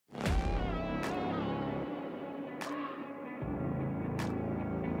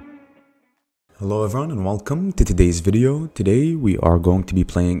Hello everyone and welcome to today's video. Today we are going to be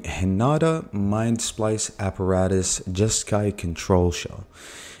playing HINATA Mindsplice Apparatus Jeskai Control Shell.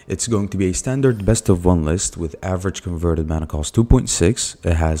 It's going to be a standard best of one list with average converted mana cost 2.6.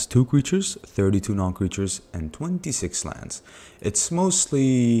 It has 2 creatures, 32 non-creatures, and 26 lands. It's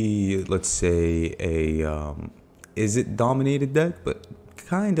mostly, let's say, a is it dominated deck, but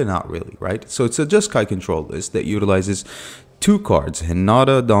kinda not really, right? So it's a Jeskai control list that utilizes 2 cards,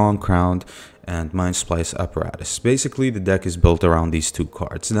 HINATA, Dawn, Crowned, and Mindsplice Apparatus. Basically, the deck is built around these 2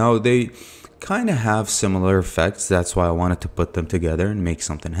 cards. Now, they kind of have similar effects. That's why I wanted to put them together and make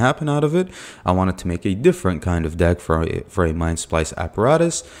something happen out of it. I wanted to make a different kind of deck for a Mindsplice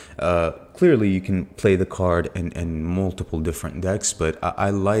Apparatus. Clearly, you can play the card in multiple different decks, but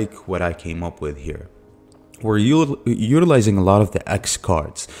I like what I came up with here. We're utilizing a lot of the X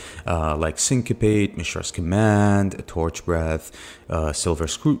cards, like Syncopate, Mishra's Command, Torch Breath, Silver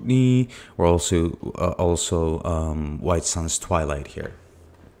Scrutiny. We're also White Sun's Twilight here.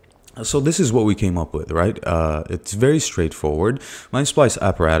 So this is what we came up with, right? It's very straightforward. Mindsplice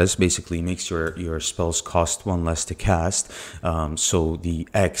Apparatus basically makes your spells cost 1 less to cast, so the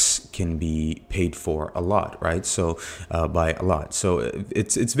X can be paid for a lot, right? So by a lot. So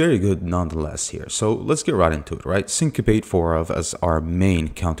it's very good nonetheless here. So let's get right into it, right? Syncopate 4 of as our main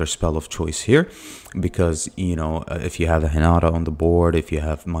counter spell of choice here, because you know if you have a HINATA on the board, if you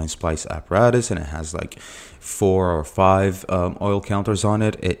have Mindsplice Apparatus and it has like 4 or 5 oil counters on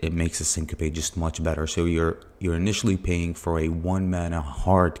it, it makes a Syncopate just much better. So you're initially paying for a 1 mana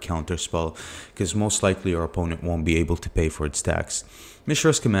hard counter spell, because most likely your opponent won't be able to pay for its tax.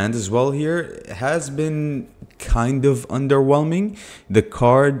 Mishra's Command as well here has been kind of underwhelming. The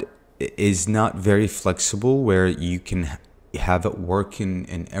card is not very flexible where you can have it work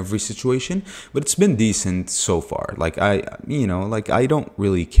in every situation, but it's been decent so far. Like I don't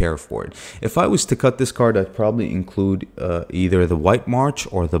really care for it. If I was to cut this card, I'd probably include either the White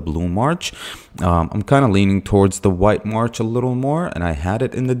March or the Blue March. I'm kind of leaning towards the White March a little more, and I had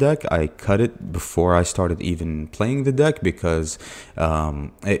it in the deck. I cut it before I started even playing the deck because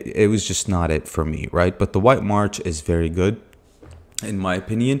it was just not it for me, right? But the White March is very good, in my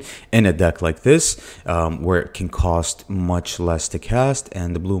opinion, in a deck like this, where it can cost much less to cast,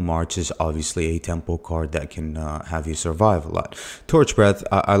 and the Blue March is obviously a tempo card that can have you survive a lot. Torch Breath,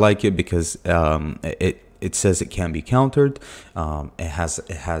 I like it because it says it can be countered. It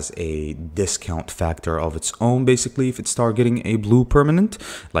has a discount factor of its own, basically, if it's targeting a blue permanent,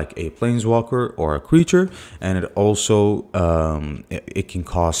 like a planeswalker or a creature. And it also, it can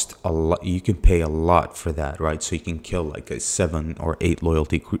cost a lot. You can pay a lot for that, right? So you can kill like a 7 or 8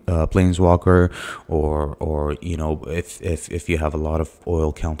 loyalty planeswalker, or you know, if you have a lot of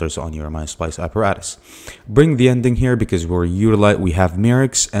oil counters on your Mindsplice Apparatus. Bring the Ending here because we have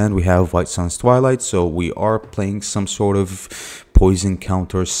Phyrexia and we have White Sun's Twilight, so we are playing some sort of poison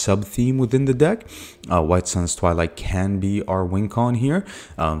counter sub-theme within the deck. White Sun's Twilight can be our win con here.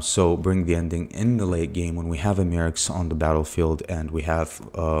 So Bring the Ending in the late game when we have a Phyrexia on the battlefield and we have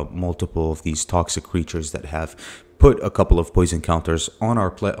multiple of these toxic creatures that have put a couple of poison counters on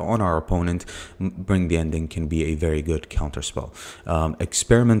our opponent. Bring the Ending can be a very good counter spell.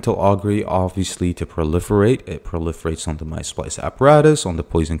 Experimental Augury, obviously, to proliferate. It proliferates on the Mindsplice Apparatus, on the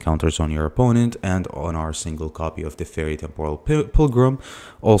poison counters on your opponent, and on our single copy of the Fairy Temporal Pilgrim,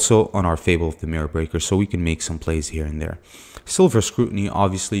 also on our Fable of the Mirror Breaker, so we can make some plays here and there. Silver Scrutiny,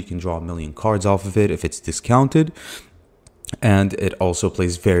 obviously, you can draw a million cards off of it if it's discounted. And it also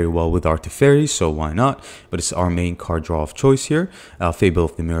plays very well with our Teferi, so why not? But it's our main card draw of choice here. Fable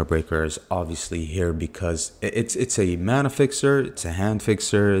of the Mirror Breaker is obviously here because it's a mana fixer, it's a hand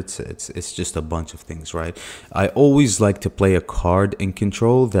fixer, it's just a bunch of things, right? I always like to play a card in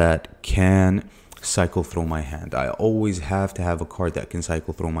control that can cycle through my hand. I always have to have a card that can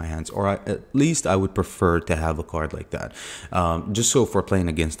cycle through my hands, or at least I would prefer to have a card like that. Just so if we're playing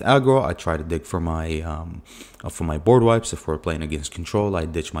against aggro, I try to dig for my board wipes. If we're playing against control, I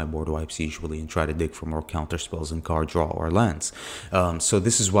ditch my board wipes usually and try to dig for more counter spells and card draw or lands. So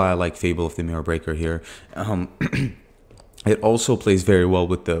this is why I like Fable of the Mirror Breaker here. It also plays very well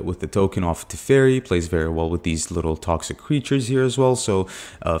with the token off Teferi, plays very well with these little toxic creatures here as well. So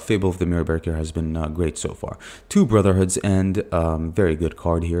Fable of the Mirror Breaker has been great so far. 2 Brotherhoods and very good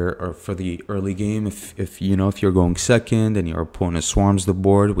card here or for the early game. If you're going second and your opponent swarms the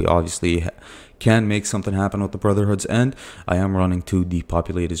board, we obviously can make something happen with the Brotherhoods, and I am running to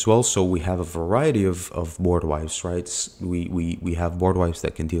depopulate as well. So we have a variety of board wipes, right? We have board wipes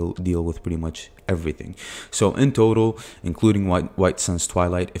that can deal with pretty much everything. So in total, including White Sun's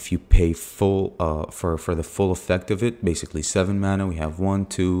Twilight, if you pay full for the full effect of it, basically 7 mana, we have 1,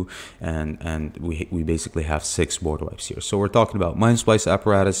 2, and we basically have 6 board wipes here. So we're talking about Mindsplice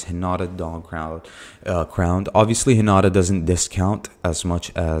Apparatus, HINATA, Dawn Crowned. Obviously HINATA doesn't discount as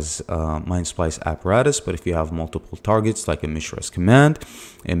much as Mindsplice Apparatus, but if you have multiple targets like a Mishra's Command,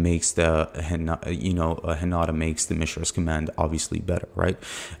 it makes the HINATA makes the Mishra's Command obviously better, right?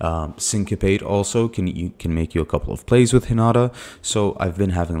 Syncopate also can make you a couple of plays with HINATA, so I've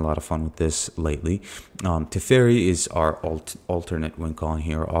been having a lot of fun with this lately. Teferi is our alternate win con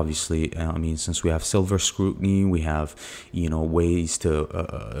here. Obviously, I mean, since we have Silver Scrutiny, we have ways to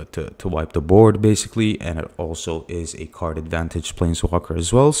wipe the board basically, and it also is a card advantage planeswalker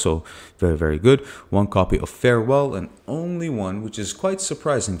as well. So very, very good. 1 copy of Farewell, and only one, which is quite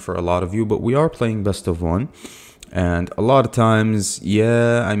surprising for a lot of you, but we are playing best of 1. And a lot of times,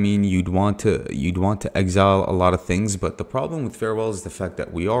 yeah, I mean, you'd want to exile a lot of things, but the problem with Farewell is the fact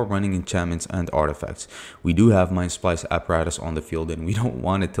that we are running enchantments and artifacts. We do have Mindsplice Apparatus on the field, and we don't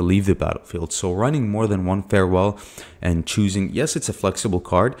want it to leave the battlefield. So running more than 1 Farewell and choosing, yes, it's a flexible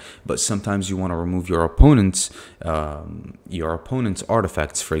card, but sometimes you want to remove your opponent's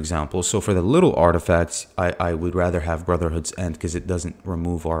artifacts, for example. So for the little artifacts, I would rather have Brotherhood's End, because it doesn't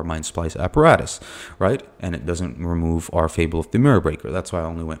remove our Mindsplice Apparatus, right? And it doesn't remove our Fable of the Mirror Breaker. That's why I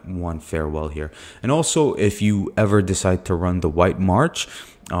only went 1 Farewell here. And also, if you ever decide to run the White March,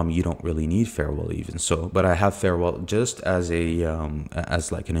 you don't really need Farewell even so, but I have Farewell just as a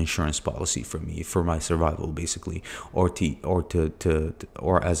as like an insurance policy for me, for my survival basically, or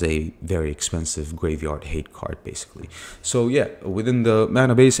as a very expensive graveyard hate card basically. So yeah, within the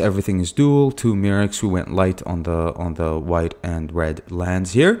mana base, everything is dual. 2 Mirrex. We went light on the white and red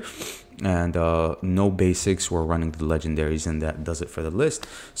lands here. And no basics. We're running the legendaries, and that does it for the list.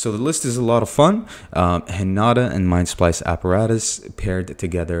 So the list is a lot of fun. HINATA and Mindsplice Apparatus paired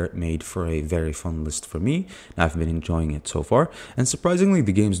together made for a very fun list for me. I've been enjoying it so far, and surprisingly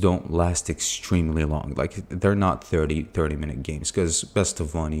the games don't last extremely long. Like, they're not 30-minute games, because best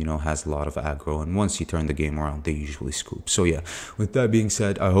of 1 has a lot of aggro, and once you turn the game around, they usually scoop. So yeah, with that being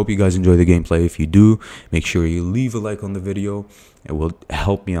said, I hope you guys enjoy the gameplay. If you do, make sure you leave a like on the video. It will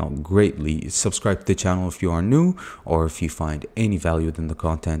help me out greatly. Subscribe to the channel if you are new, or if you find any value in the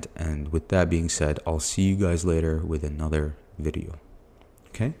content. And with that being said, I'll see you guys later with another video.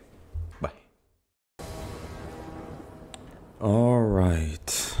 Okay? Bye.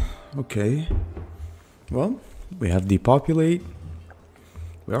 Alright. Okay. Well, we have depopulate.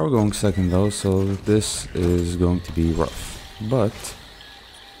 We are going second though, so this is going to be rough. But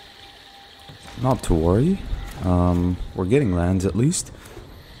not to worry. We're getting lands at least.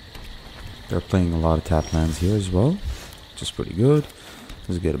 They're playing a lot of tap lands here as well, which is pretty good.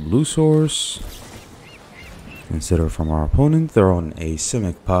 Let's get a blue source. Consider from our opponent. They're on a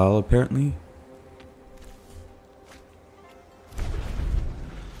Simic pile apparently.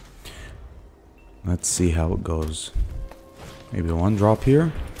 Let's see how it goes. Maybe 1 drop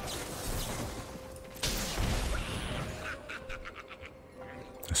here.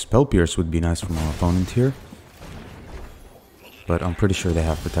 A Spell Pierce would be nice from our opponent here. But I'm pretty sure they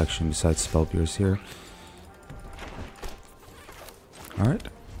have protection besides Spell Pierce here. Alright.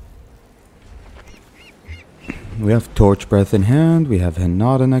 We have Torch Breath in hand. We have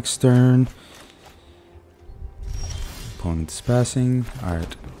HINATA next turn. Opponent's passing.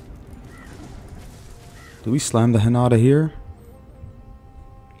 Alright. Do we slam the HINATA here?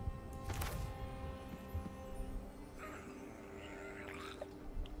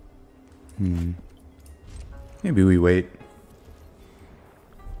 Maybe we wait.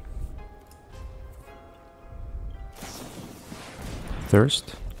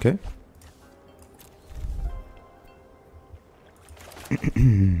 Thirst, okay.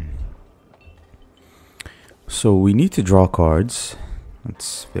 So we need to draw cards.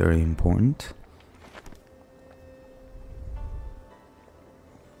 That's very important.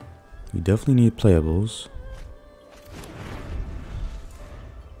 We definitely need playables.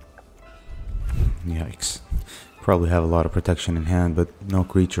 Yikes. Probably have a lot of protection in hand, but no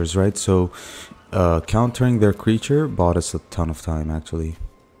creatures, right? So countering their creature bought us a ton of time actually,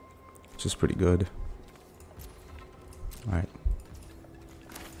 which is pretty good. Alright.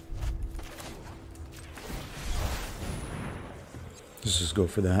 Let's just go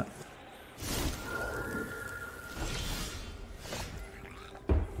for that.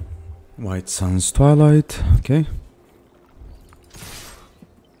 White Sun's Twilight, okay.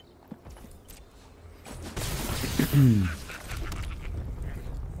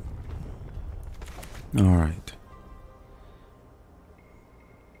 Alright.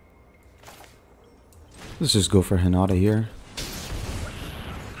 Let's just go for HINATA here.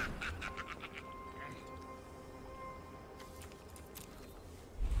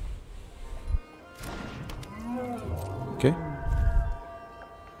 Okay.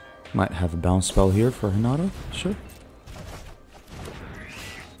 Might have a bounce spell here for HINATA, sure.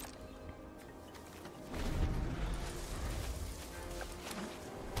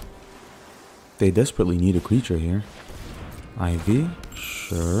 They desperately need a creature here. Ivy,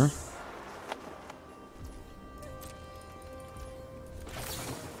 sure.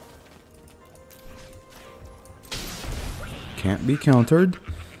 Can't be countered,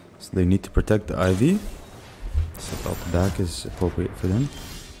 so they need to protect the Ivy. Step out the back is appropriate for them.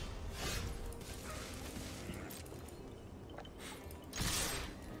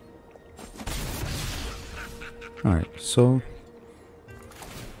 Alright, so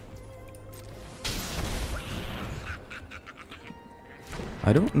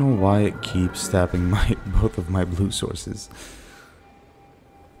I don't know why it keeps tapping my both of my blue sources.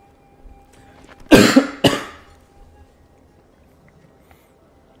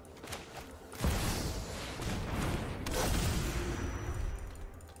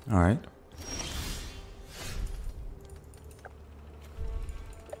 Alright.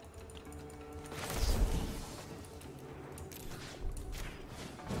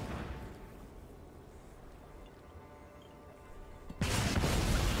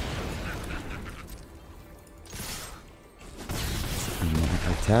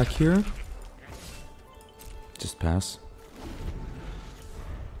 Attack here. Just pass.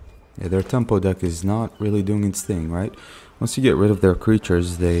 Yeah, their tempo deck is not really doing its thing, right? Once you get rid of their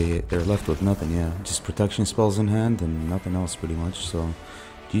creatures, they're left with nothing, yeah. Just protection spells in hand and nothing else pretty much, so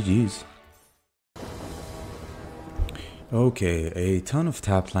GG's. Okay, a ton of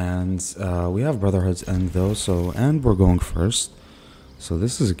tap lands. We have Brotherhood's End though, so, and we're going first. So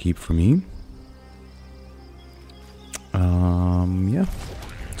this is a keep for me. Yeah.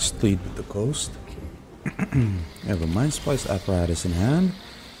 Just lead with the Coast. I have a Mindsplice Apparatus in hand.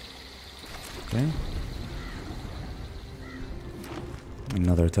 Okay.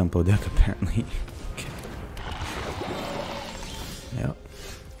 Another tempo deck apparently. Okay. Yep.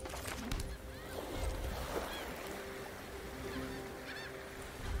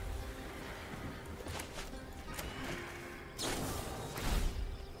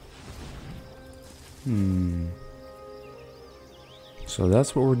 So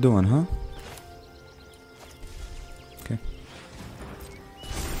that's what we're doing, huh? Okay.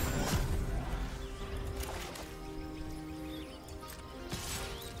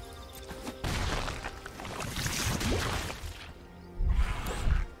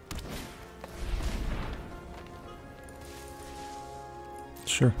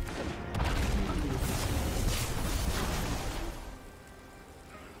 Sure.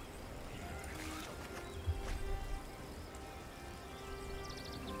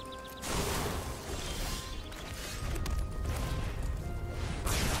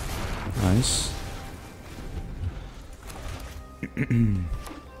 Nice.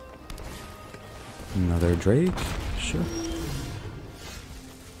 Another Drake, sure.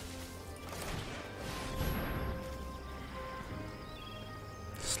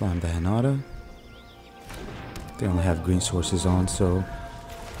 Slam the HINATA. They only have green sources on, so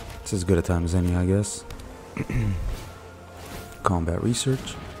it's as good a time as any, I guess. Combat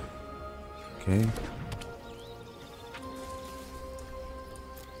research. Okay.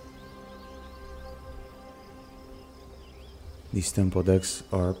 These tempo decks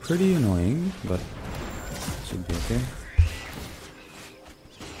are pretty annoying, but should be okay.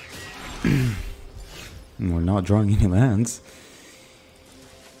 We're not drawing any lands.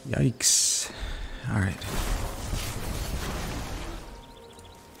 Yikes. Alright.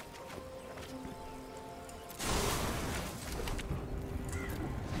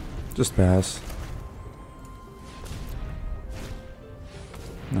 Just pass.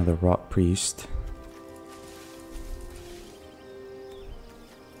 Another Rot Priest.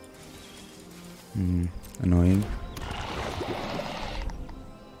 Annoying.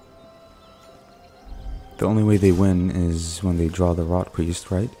 The only way they win is when they draw the Rot Priest,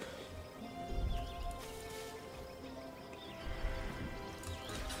 right?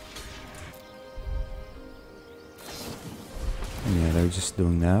 Yeah, they're just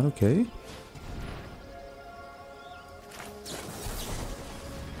doing that, okay.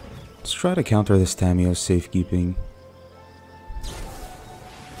 Let's try to counter this Tamiyo's safekeeping.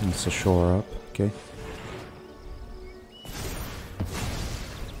 It's a shore up, okay.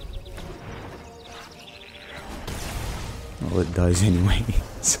 Well, it does anyway.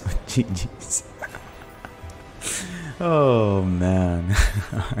 So GG's. Oh man.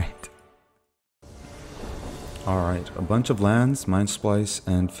 Alright. Alright, a bunch of lands, Mindsplice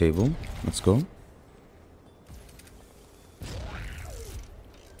and Fable. Let's go.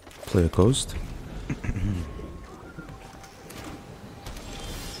 Play a Coast.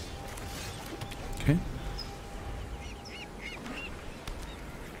 Okay.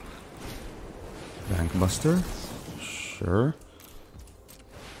 Bankbuster. Sure.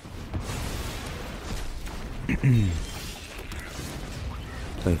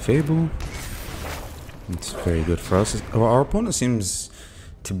 Play Fable. It's very good for us. Our opponent seems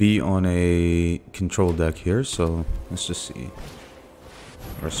to be on a control deck here, so let's just see.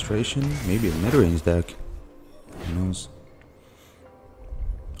 Restoration, maybe a mid-range deck. Who knows?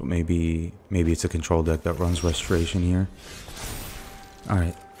 But maybe it's a control deck that runs Restoration here.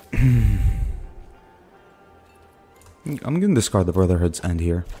 Alright. I'm gonna discard the Brotherhood's End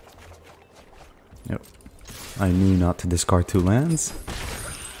here. Yep. I knew not to discard 2 lands.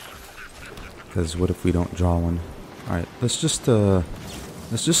 Because what if we don't draw one? Alright, let's just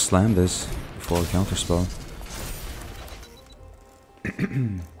slam this before a counterspell.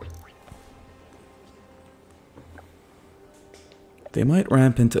 They might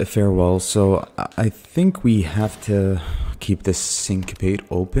ramp into a Farewell, so I think we have to keep this Syncopate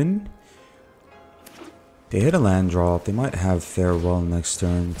open. They hit a land drop, they might have Farewell next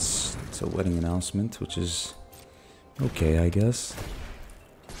turn. It's a wedding announcement, which is okay, I guess.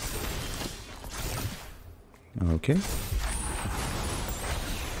 Okay.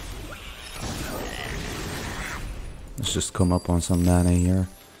 Let's just come up on some mana here.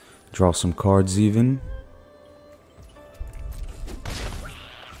 Draw some cards even.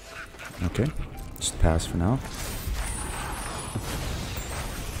 Okay. Just pass for now.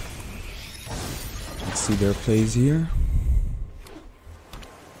 Let's see their plays here.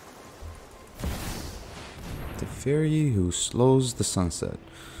 The fairy who slows the sunset.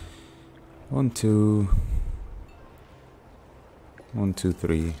 1, 2. 1, 2,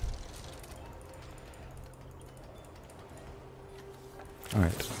 3.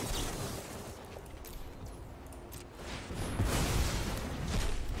 Alright.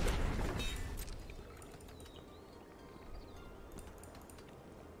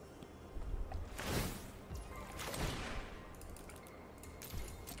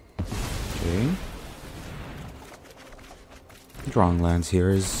 Okay. Drawing lands here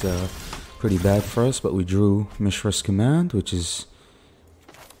is pretty bad for us, but we drew Mishra's Command, which is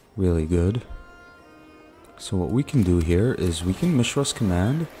really good. So what we can do here is we can Mishra's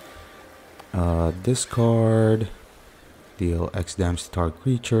Command, discard, deal X damage to target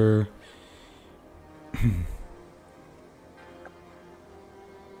creature.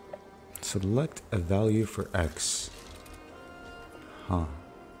 Select a value for X. Huh.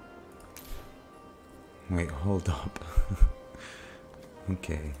 Wait, hold up.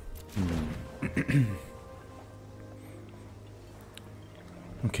 Okay.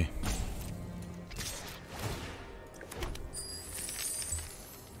 Okay.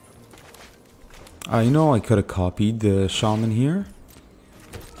 I know I could have copied the Shaman here,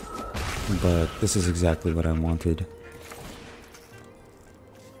 but this is exactly what I wanted.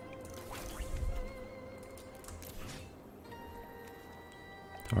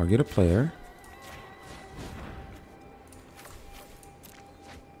 Target a player.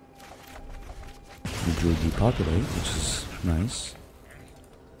 We drew Depopulate, which is nice.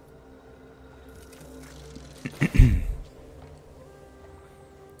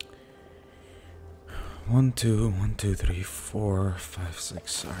 One, two, 1, 2, 3, 4, 5,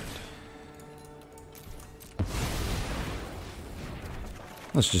 6. Alright.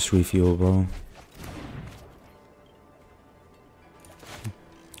 Let's just refuel, bro.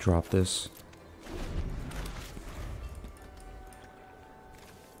 Drop this.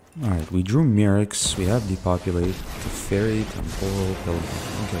 Alright, we drew Mirrex. We have Depopulate. Fairy, Temporal, Pilgrim.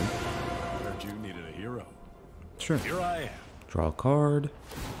 Okay. Heard you needed a hero. Sure. Here I am. Draw a card.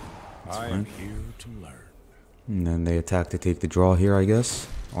 That's I fine. am here to learn. And then they attack to take the draw here, I guess.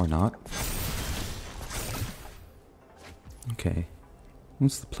 Or not. Okay.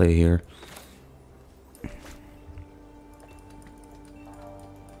 What's the play here?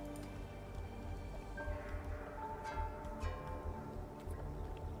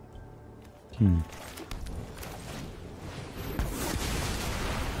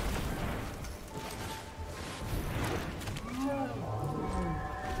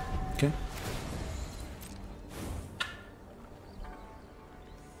 Okay.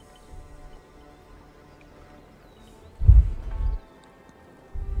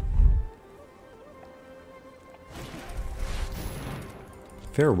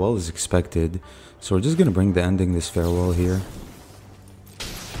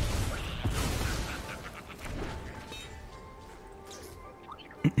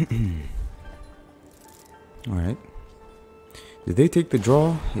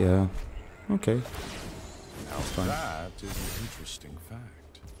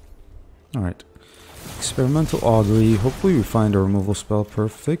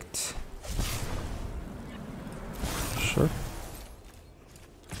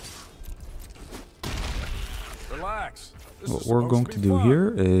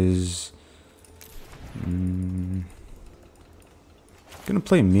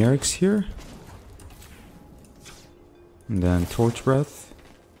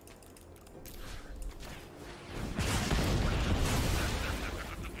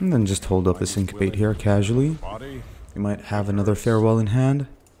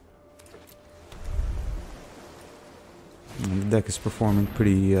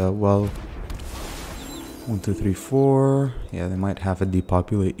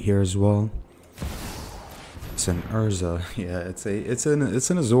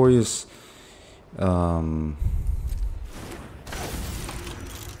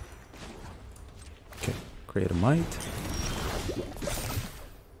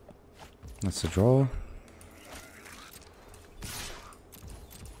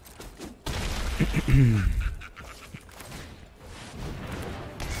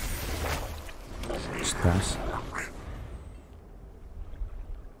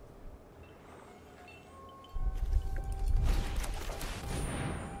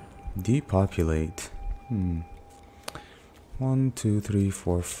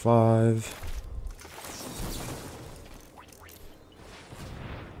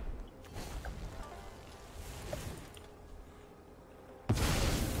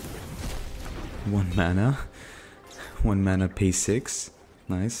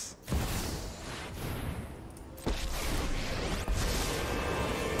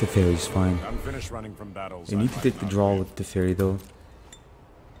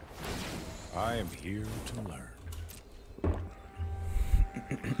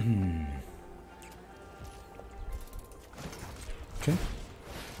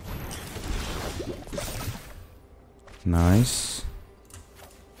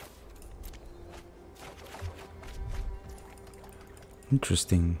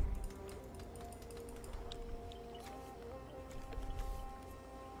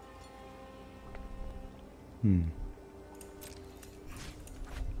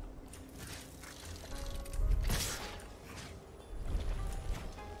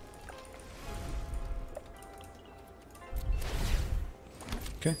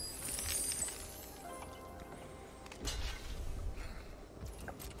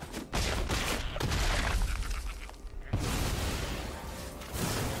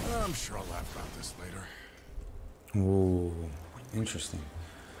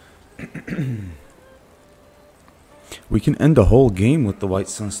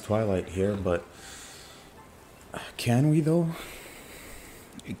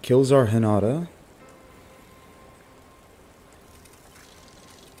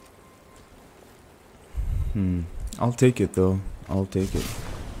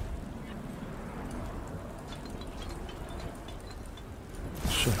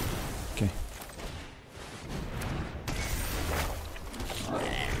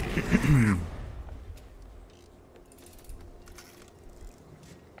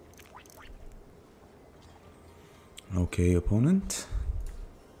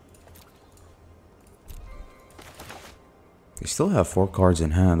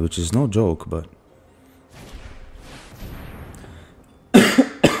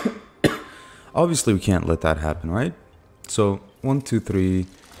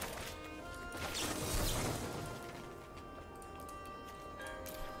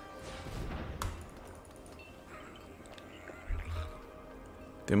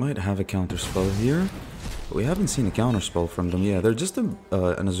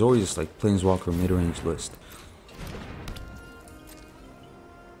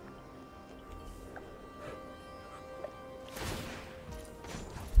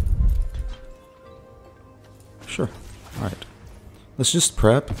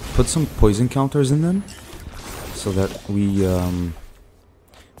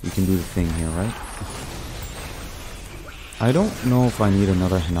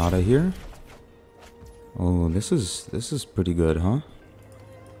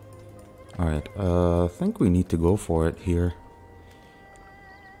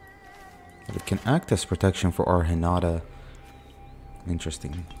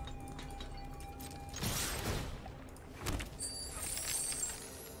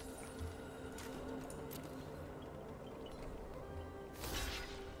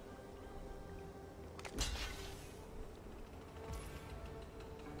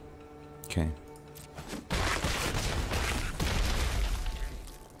 Okay.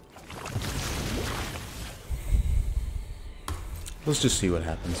 Let's just see what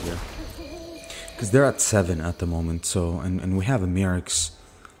happens here. Because they're at 7 at the moment, so... And we have a Mirix.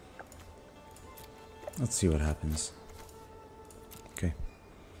 Let's see what happens. Okay.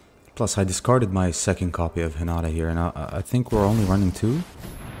 Plus, I discarded my second copy of HINATA here, and I think we're only running 2.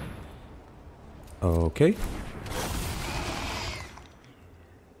 Okay.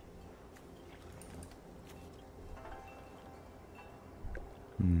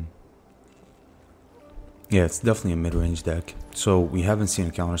 Yeah, it's definitely a mid-range deck. So we haven't seen a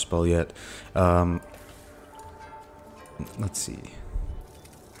counterspell yet. Let's see.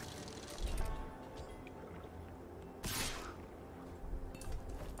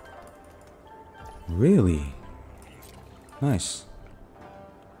 Really? Nice.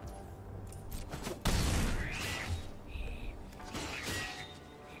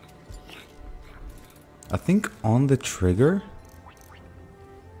 I think on the trigger...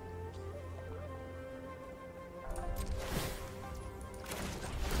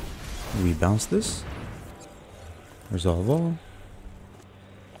 we bounce this. Resolve all.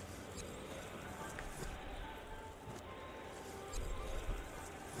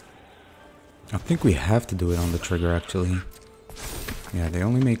 I think we have to do it on the trigger actually. Yeah, they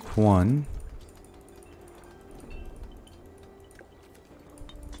only make 1.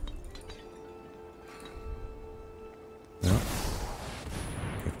 Yeah.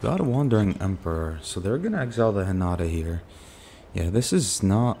 They've got a Wandering Emperor, so they're gonna exile the HINATA here. Yeah, this is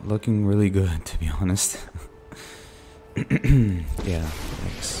not looking really good, to be honest. Yeah,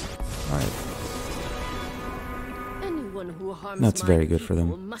 thanks. Alright. Anyone who harms That's my very good for them.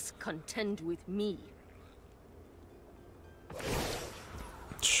 people must contend with me.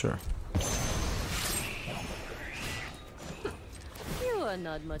 Sure. You are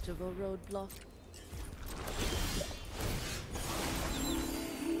not much of a roadblock.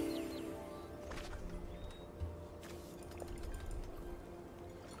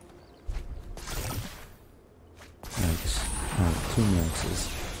 Yikes. Alright, 2 Mirixes.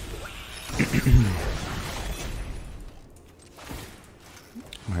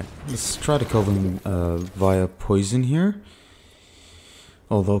 Alright, let's try to kill them via poison here.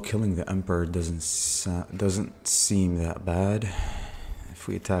 Although killing the Emperor doesn't seem that bad. If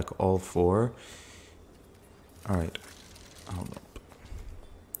we attack all 4. Alright, hold up.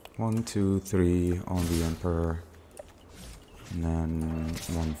 1, 2, 3 on the Emperor. And then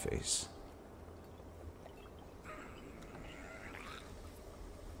 1 face.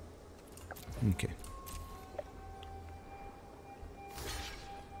 Okay.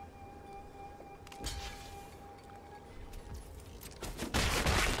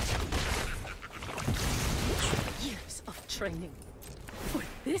 Years of training for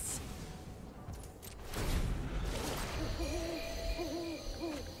this.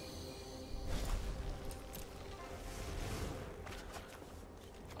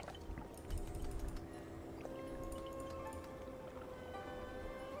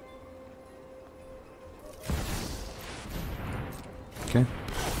 Okay.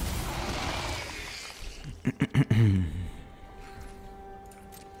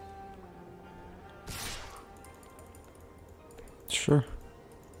 Sure.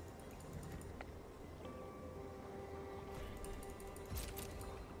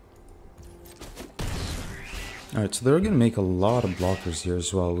 Alright, so they're going to make a lot of blockers here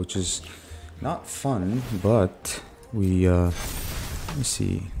as well, which is not fun, but we, let me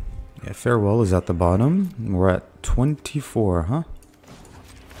see. Yeah, Farewell is at the bottom. We're at 24, huh?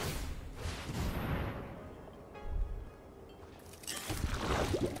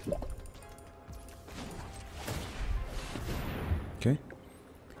 Okay.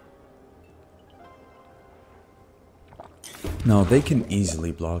 No, they can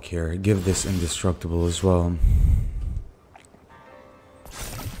easily block here. Give this indestructible as well.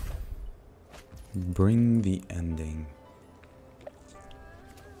 Bring the ending.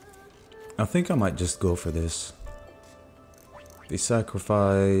 I think I might just go for this. They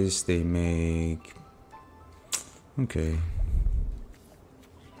sacrifice, they make... Okay.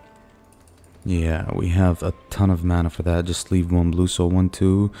 Yeah, we have a ton of mana for that. Just leave 1 blue, so 1,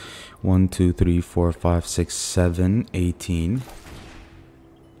 2, 1, 2, 3, 4, 5, 6, 7, 18.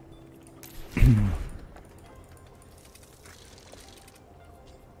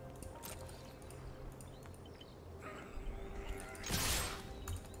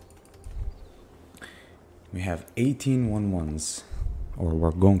 We have 18 1/1s, or we're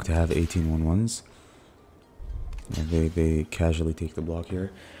going to have 18 1/1s. Yeah, they casually take the block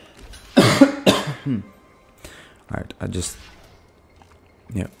here. Alright, I just...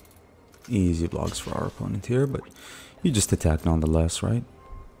 Yeah. Easy blocks for our opponent here, but you just attack nonetheless, right?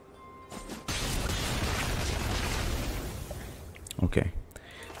 Okay.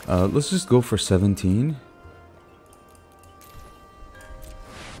 Let's just go for 17.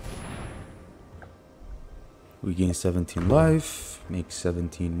 We gain 17 life, make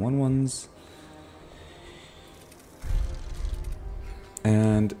 17 1/1s.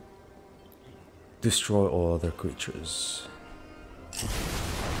 And destroy all other creatures.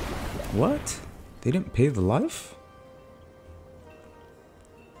 What? They didn't pay the life?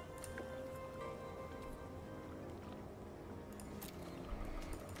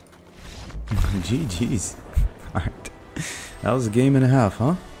 GG's. Alright. That was a game and a half,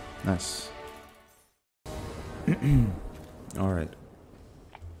 huh? Nice. Alright.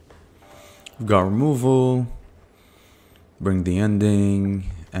 We've got removal, bring the ending,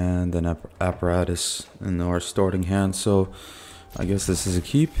 and an apparatus in our starting hand, so I guess this is a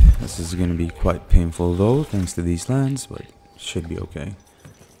keep. This is going to be quite painful though, thanks to these lands, but should be okay.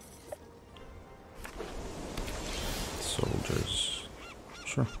 Soldiers.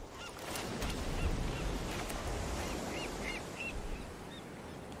 Sure.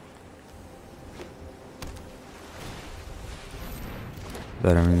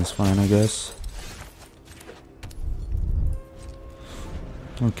 Veteran is fine, I guess.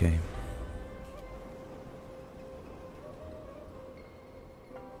 Okay.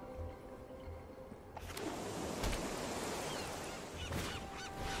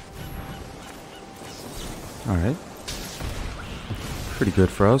 Alright. Pretty good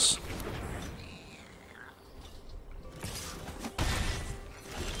for us.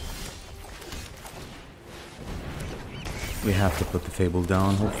 We have to put the Fable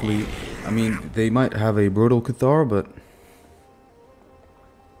down, hopefully. I mean, they might have a Brutal Cathar, but...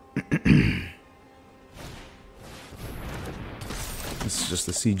 This is just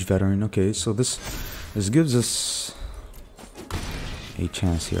a Siege Veteran. Okay, so this gives us a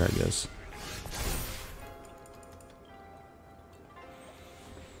chance here, I guess.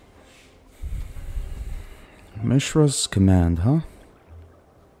 Mishra's Command, huh?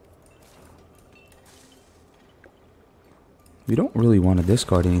 We don't really want to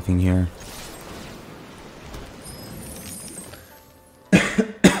discard anything here.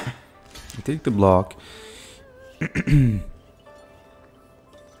 We take the block.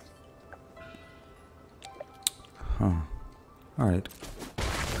 Huh. Alright.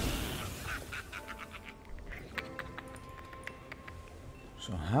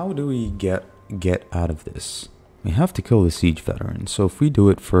 So how do we get out of this? We have to kill the Siege Veteran. So if we do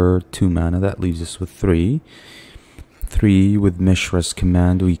it for 2 mana, that leaves us with 3. 3 with Mishra's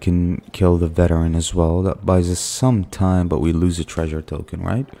Command, we can kill the Veteran as well. That buys us some time, but we lose a treasure token,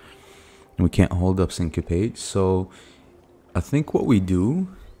 right? And we can't hold up Syncopate. So I think what we do...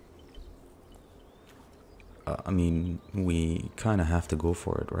 I mean, we kind of have to go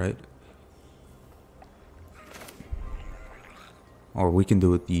for it, right? Or we can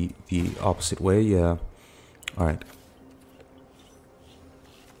do it the opposite way, yeah. Alright.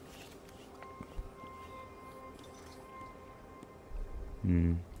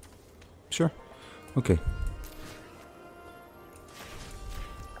 Sure. Okay.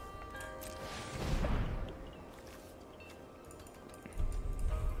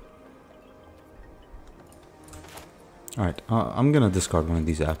 Alright, I'm gonna discard one of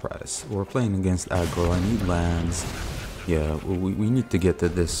these apparatus. We're playing against aggro. I need lands. Yeah, we need to get to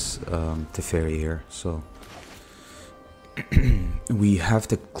this Teferi here, so... we have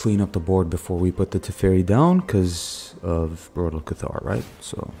to clean up the board before we put the Teferi down because of Brutal Cathar, right?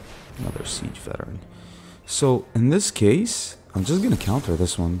 So, another Siege Veteran. So, in this case, I'm just gonna counter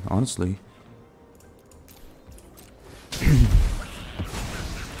this one, honestly.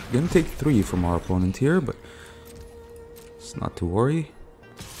 Gonna take 3 from our opponent here, but... not to worry.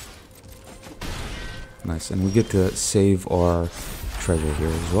 Nice, and we get to save our treasure here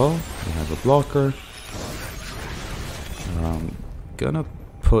as well. We have a blocker. Gonna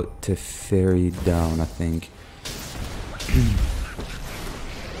put Teferi down, I think.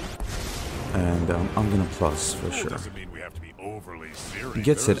 And I'm gonna plus for sure. He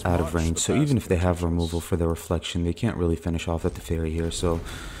gets it out of range, so even if they have removal for the reflection, they can't really finish off at Teferi here. So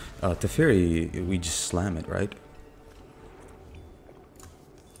Teferi, we just slam it, right?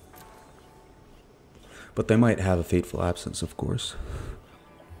 But they might have a Fateful Absence, of course.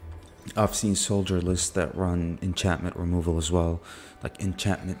 I've seen soldier lists that run enchantment removal as well. Like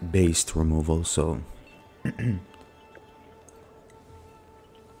enchantment based removal, so...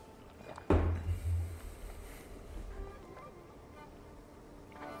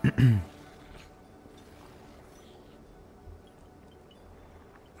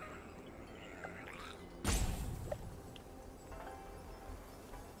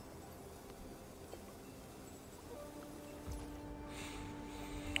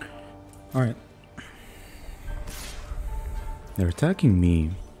 Alright. They're attacking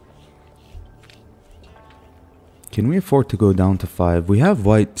me. Can we afford to go down to 5? We have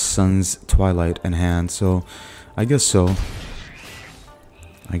White Sun's Twilight in hand, so I guess so.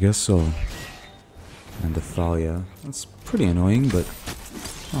 I guess so. And the Thalia. That's pretty annoying, but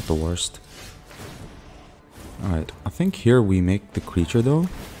not the worst. Alright, I think here we make the creature though.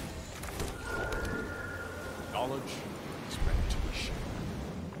 Knowledge is meant to be shared.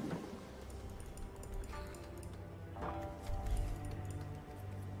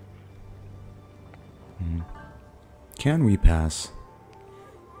 Can we pass?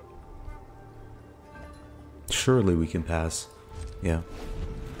 Surely we can pass. Yeah.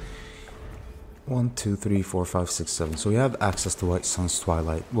 1, 2, 3, 4, 5, 6, 7. So we have access to White Sun's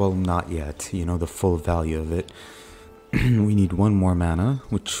Twilight. Well, not yet. You know, the full value of it. We need one more mana,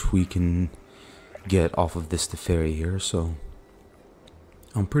 which we can get off of this Teferi here. So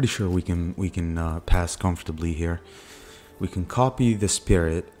I'm pretty sure we can pass comfortably here. We can copy the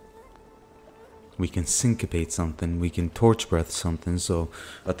Spirit. We can syncopate something. We can torch breath something. So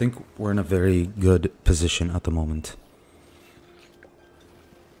I think we're in a very good position at the moment.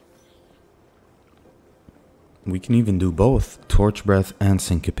 We can even do both, Torch Breath and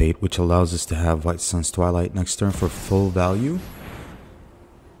Syncopate, which allows us to have White Sun's Twilight next turn for full value.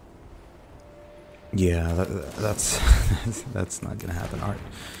 Yeah, that's that's not gonna happen. Alright.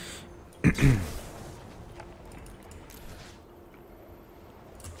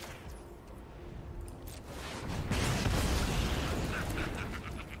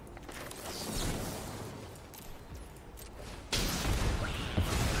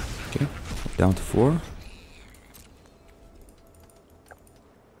 Okay, down to 4.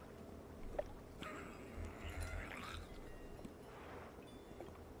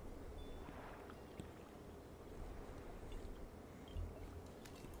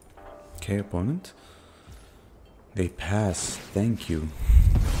 Okay, opponent. They pass. Thank you.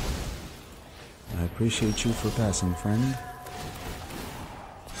 I appreciate you for passing, friend.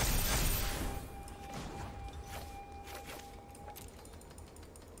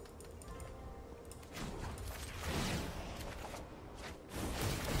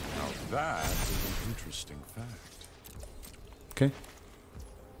 Now that is an interesting fact. Okay.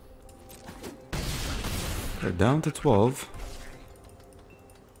 They're down to 12.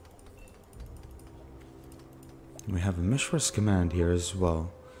 We have a Mishra's Command here as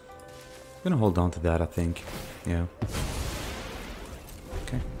well. I'm gonna hold on to that, I think. Yeah.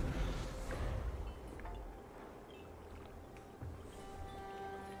 Okay.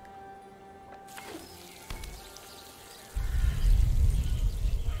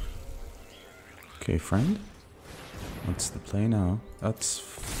 Okay, friend. What's the play now? That's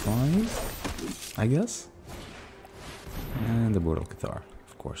 5, I guess? And the Brutal Cathar,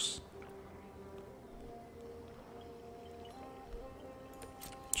 of course.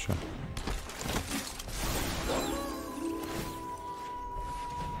 Sure.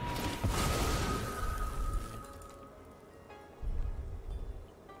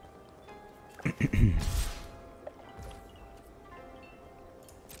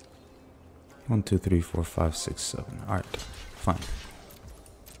 One, two, 3, 4, 5, 6, 7. Alright, fine.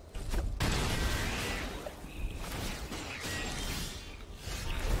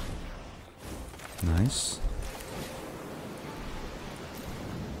 Nice.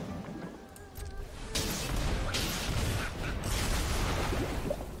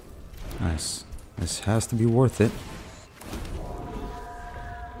 Nice. This has to be worth it.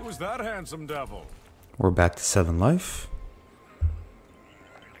 Who's that handsome devil? We're back to 7 life.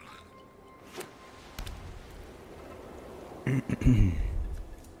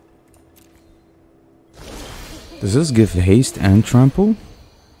 Does this give haste and trample?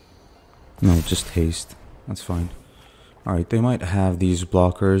 No, just haste. That's fine. Alright, they might have these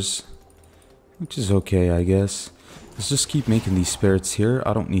blockers, which is okay, I guess. Let's just keep making these spirits here.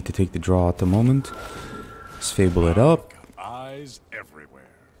 I don't need to take the draw at the moment. Let's fable it up. Eyes everywhere.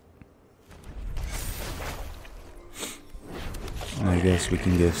 And I guess we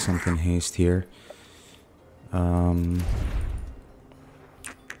can give something haste here.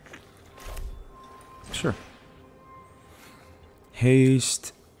 Sure.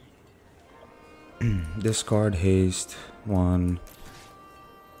 Haste. Discard haste. 1.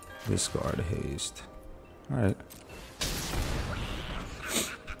 Discard haste. Alright.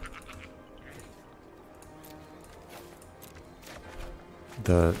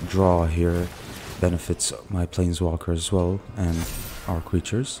 The draw here benefits my planeswalker as well and our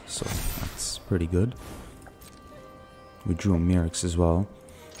creatures, so that's pretty good. We drew a Mirrex as well.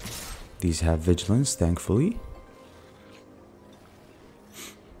 These have vigilance, thankfully.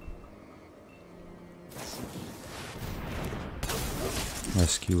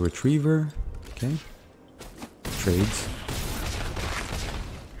 Rescue Retriever. Okay. Trades.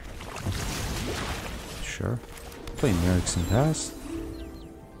 Sure. Play Merrick's and pass.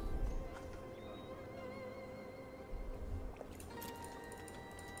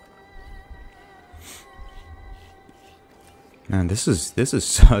 Man, this is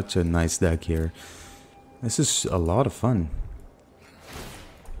such a nice deck here. This is a lot of fun.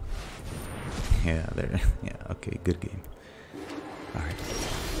 Yeah, there. Yeah, okay, good game. Alright.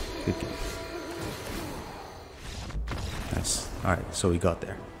 Good game. Nice. Alright, so we got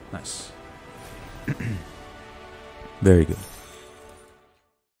there. Nice. Very good.